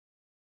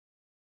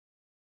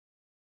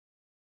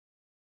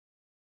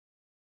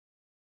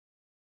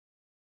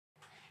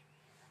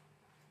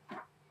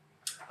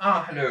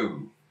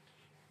Hello.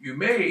 You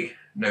may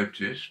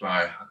notice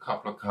by a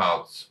couple of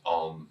cards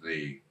on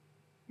the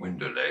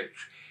window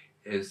ledge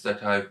is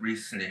that I've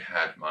recently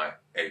had my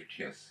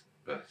 80th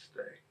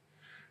birthday.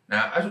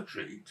 Now, as a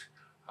treat,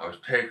 I was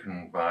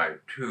taken by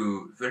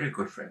two very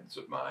good friends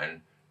of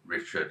mine,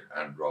 Richard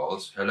and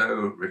Roz.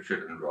 Hello,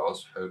 Richard and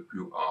Roz. Hope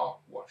you are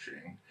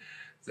watching.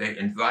 They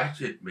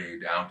invited me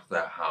down to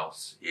their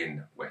house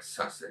in West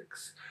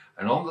Sussex,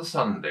 and on the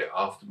Sunday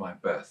after my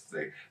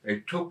birthday, they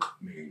took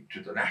me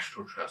to the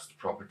National Trust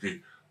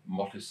property,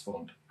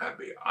 Mottisfont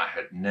Abbey. I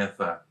had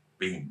never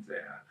been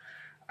there,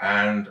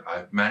 and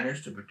I've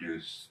managed to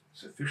produce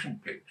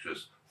sufficient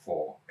pictures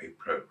for a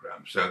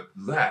programme. So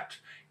that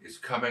is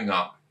coming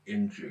up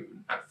in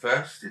June. At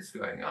first it's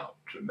going out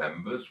to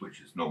members,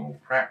 which is normal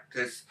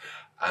practice,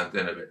 and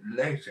then a bit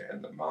later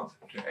in the month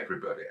to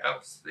everybody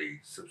else, the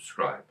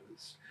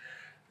subscribers.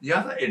 The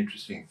other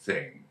interesting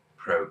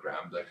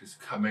programme that is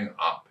coming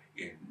up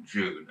in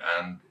June,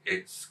 and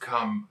it's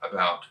come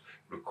about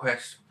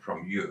request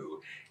from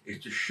you,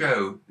 is to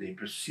show the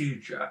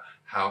procedure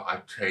how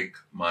I take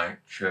my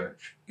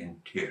church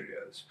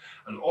interiors.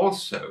 And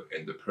also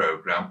in the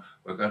programme,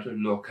 we're going to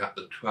look at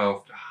the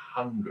 12 to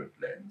 100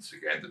 lens,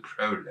 again the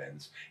Pro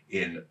lens,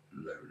 in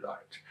low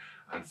light.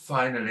 And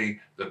finally,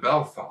 the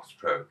Belfast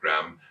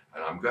programme,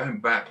 and I'm going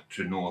back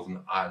to Northern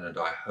Ireland,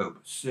 I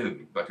hope,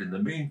 soon. But in the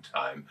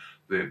meantime,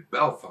 the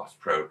Belfast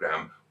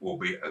programme will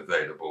be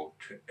available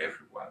to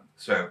everyone.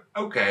 So,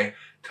 okay,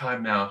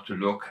 time now to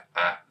look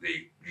at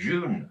the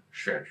June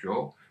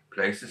schedule,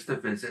 places to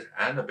visit,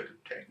 and a bit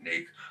of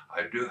technique.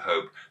 I do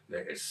hope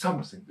there is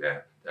something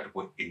there that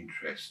will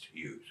interest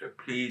you. So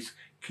please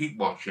keep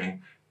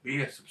watching,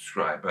 be a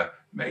subscriber,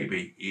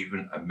 maybe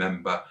even a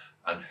member,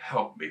 and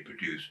help me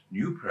produce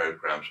new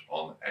programs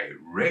on a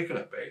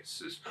regular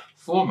basis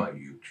for my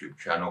YouTube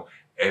channel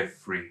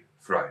every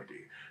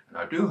Friday. And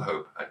I do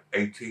hope at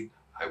 80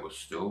 I will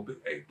still be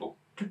able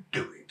to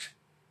do it.